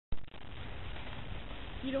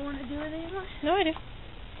You don't want to do it anymore? No, I do.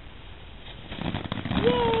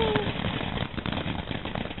 Yay!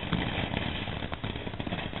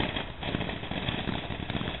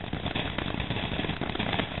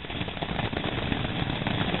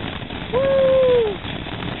 Woo!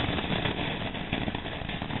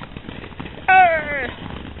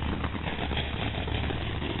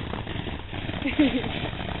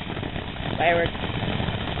 Fireworks.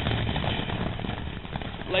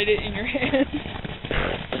 Light it in your hand.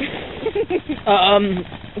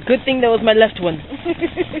 Good thing that was my left one.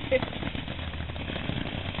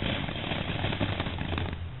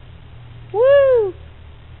 Woo!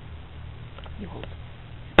 You hold.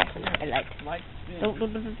 I like. Don't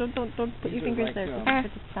put your fingers there. Because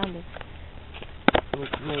it sounded.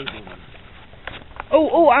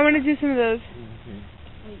 Oh, I want to do some of those. Okay.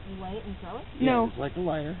 Wait, you light it and throw it? No. Just like a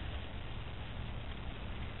lighter.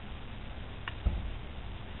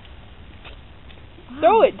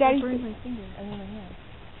 Throw it, Daddy. I burned my finger. I mean my hand.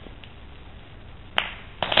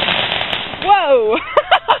 Whoa!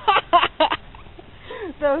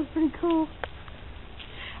 That was pretty cool.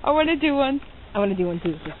 I want to do one. I want to do one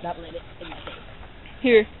too. Just not let it in my face.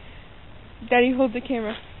 Here. Daddy, hold the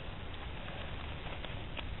camera.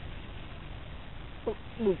 Oh,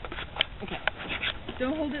 move. Okay.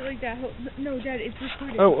 Don't hold it like that. No, Dad, it's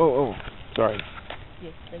recording. Oh. Sorry.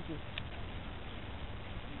 Yes, thank you.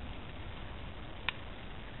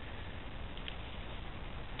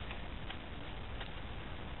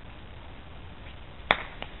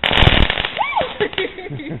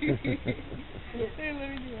 Here, let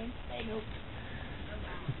me do one. Hey, nope.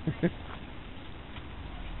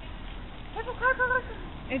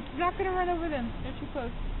 It's not going to run over them. They're too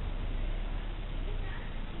close.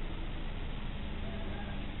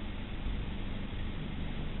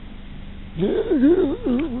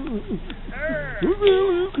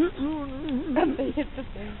 They hit the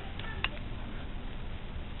thing.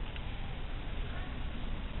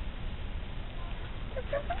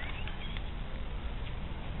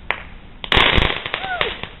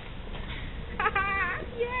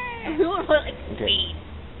 Okay.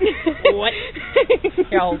 What?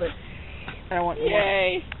 Here, hold it. I don't want more.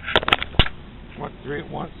 Yay. What, 3 at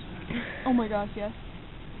once? Oh my gosh, yes.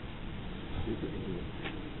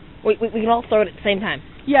 Wait, we can all throw it at the same time.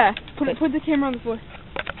 Yeah, put the camera on the floor.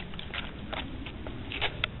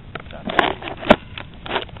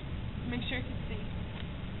 Make sure it can see.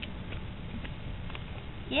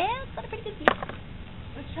 Yeah, it's got a pretty good view.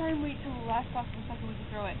 Let's try and wait till the last possible second we can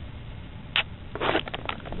throw it.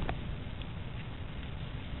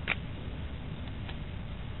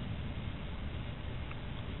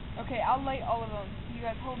 Okay, I'll light all of them. You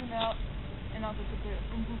guys hold them out, and I'll just go through it.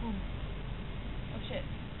 Boom, boom, boom. Oh shit.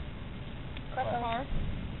 Car?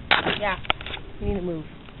 Yeah. You need to move.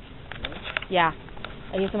 Yeah.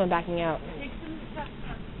 I need someone backing out. Take some stuff.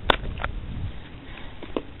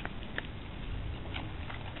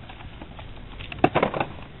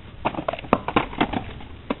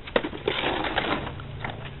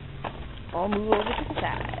 I'll move over to the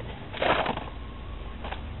side.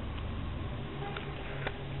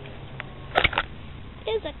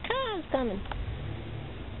 There's a car coming.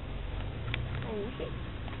 Oh shit.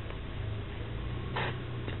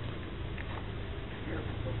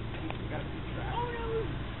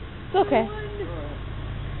 It's okay.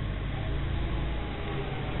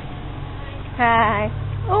 Hi.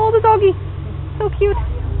 Oh, the doggy. So cute.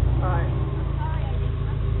 Alright.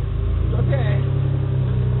 Okay.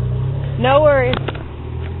 No worries.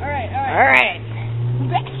 Alright. Alright.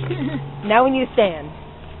 Now we need to stand.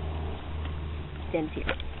 Stand here.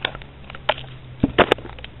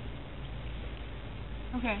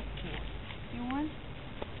 Okay. You one.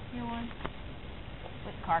 You one.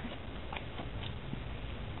 With the car.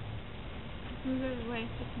 Move it away.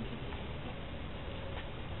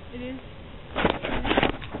 It is.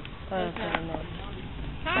 No.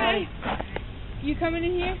 Hi. You coming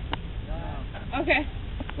in here? No. Okay.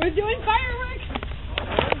 We're doing fireworks.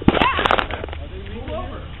 Yeah. Are they legal?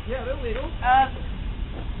 Yeah, they're legal.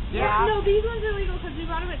 Yeah. No, these ones are legal because we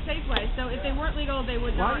bought them at Safeway. So if they weren't legal, they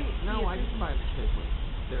would not. No, I can buy them at Safeway.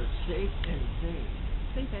 They're safe and sane.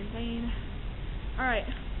 Safe and sane. All right.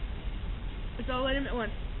 Let's all light them at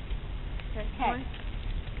once. Okay.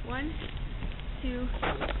 One, two.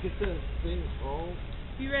 Let's get the thing all.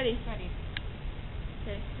 Be ready. Ready.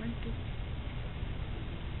 Okay. 1, 2.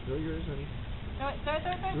 Throw yours, honey. Throw it.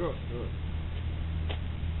 Throw it.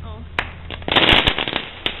 Oh.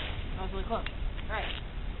 That was really close. All right.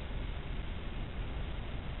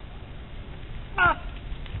 Ah.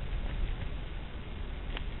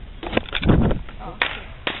 Oh.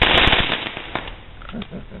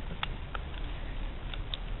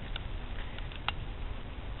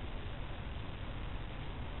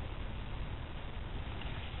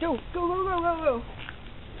 Go, go, go, go, go, go.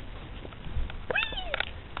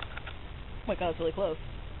 Oh my god, it's really close.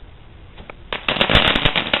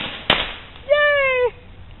 Yay!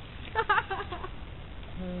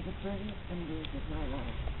 The prettiest fingers of my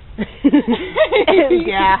life.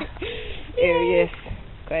 Yeah. Oh, yes.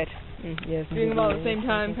 Good. Yes. Doing them all at the same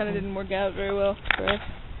time kind of didn't work out very well for us.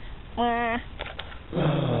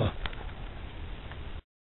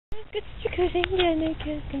 Good cruising, yeah, no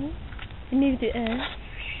cooking. Move the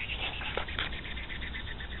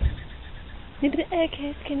Move the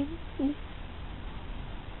can you?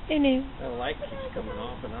 Oh no. The light keeps coming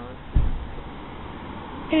off and on.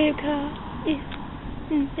 Hello, car. Yes.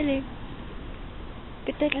 Hello.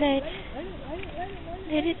 Good that light.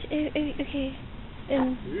 Let it, okay.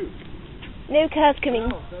 No cars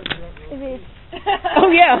coming. Oh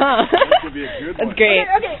yeah, huh? That could be a good That's one. great.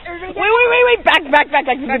 Okay, everybody Wait. Back.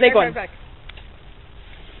 This is the big one. Back.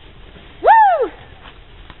 Woo!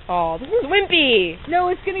 Oh, this is wimpy. No,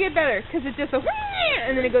 it's gonna get better, because it's just a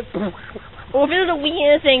and then it goes. Well, if it was a wee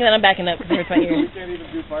thing, then I'm backing up because it hurts my You ears. can't even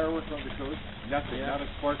do fireworks on the coast? Nothing, not a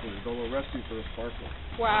sparkler. Go to rescue for a sparkler.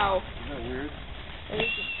 Wow. Isn't that weird?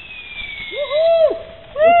 Woohoo!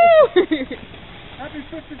 Woo! Happy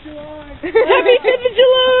 5th of July! Happy 5th of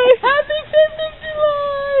July! Happy 5th of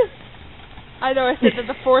July! I know I said that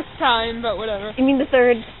the 4th time, but whatever. You mean the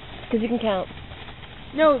 3rd? Because you can count.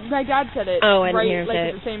 No, my dad said it. Oh, I didn't right, hear him like say at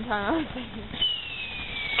it. the same time.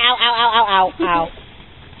 Ow.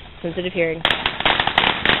 Sensitive hearing.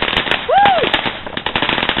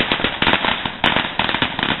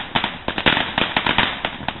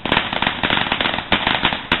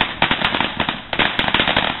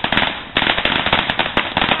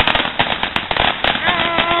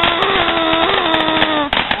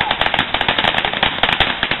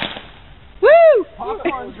 Woo!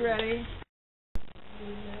 Popcorn's ready.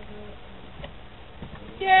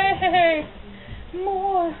 Yay!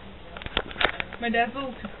 More! My dad's a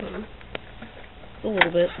little too close. A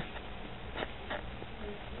little bit.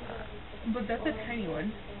 But that's a tiny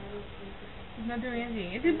one. It's not doing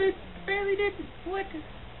anything. It did, but barely did. What?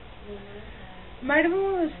 Might have been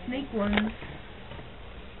one of those snake ones.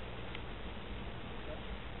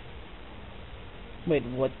 Wait,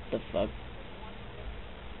 what the fuck?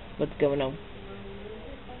 What's going on?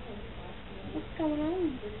 What's going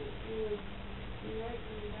on?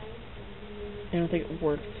 I don't think it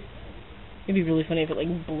worked. It'd be really funny if it like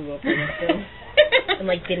blew up or something. And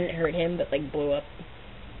like didn't hurt him, but like blew up.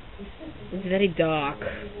 It's very dark.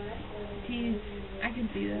 Jeez, I can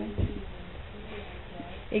see that.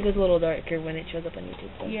 It goes a little darker when it shows up on YouTube.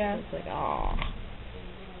 Though. Yeah. It's like, aww.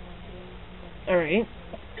 Alright.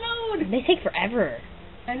 Load! They take forever.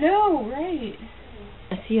 I know, right?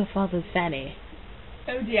 I see your father's fanny.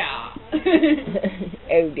 Oh yeah.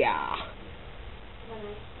 Oh yeah.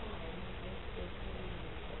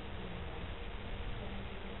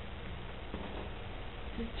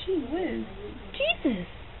 Gee whiz. Jesus.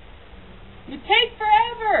 You take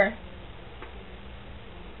forever!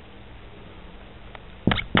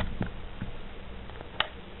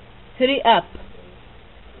 Hurry up.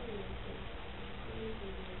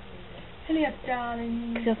 Hurry up,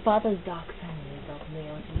 darling. It's your father's dark fanny.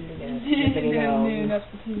 No, that's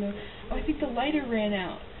potato. Oh, I think the lighter ran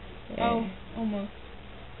out. Yeah. Oh, almost.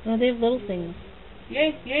 No, they have little things.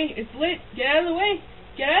 Yay, it's lit. Get out of the way.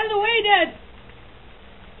 Get out of the way, Dad.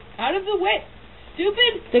 Out of the way.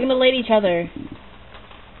 Stupid. They're gonna light each other.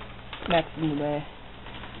 That's in the way.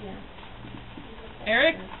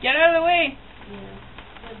 Eric, get out of the way.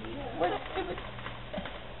 What? Stupid.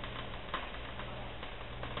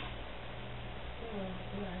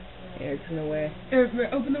 Eric's in the way. Eric,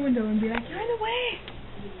 open the window and be like, you're in the way.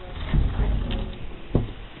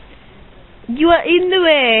 You are in the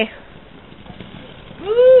way.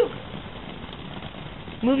 Move.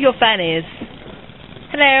 Move your fannies.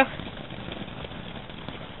 Hello.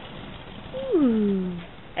 Ooh.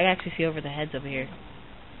 I can actually see over the heads over here.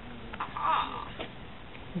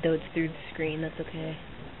 Though it's through the screen, that's okay.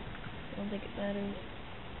 I don't think it matters.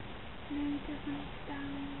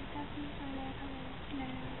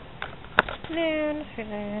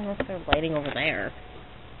 Unless they're lighting over there.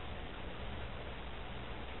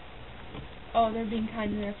 Oh, they're being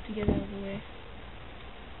kind enough to get out of the way.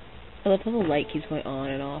 I love how the light keeps going on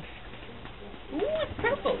and off. Ooh, it's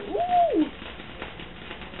purple. Ooh.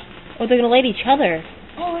 Oh, they're gonna light each other.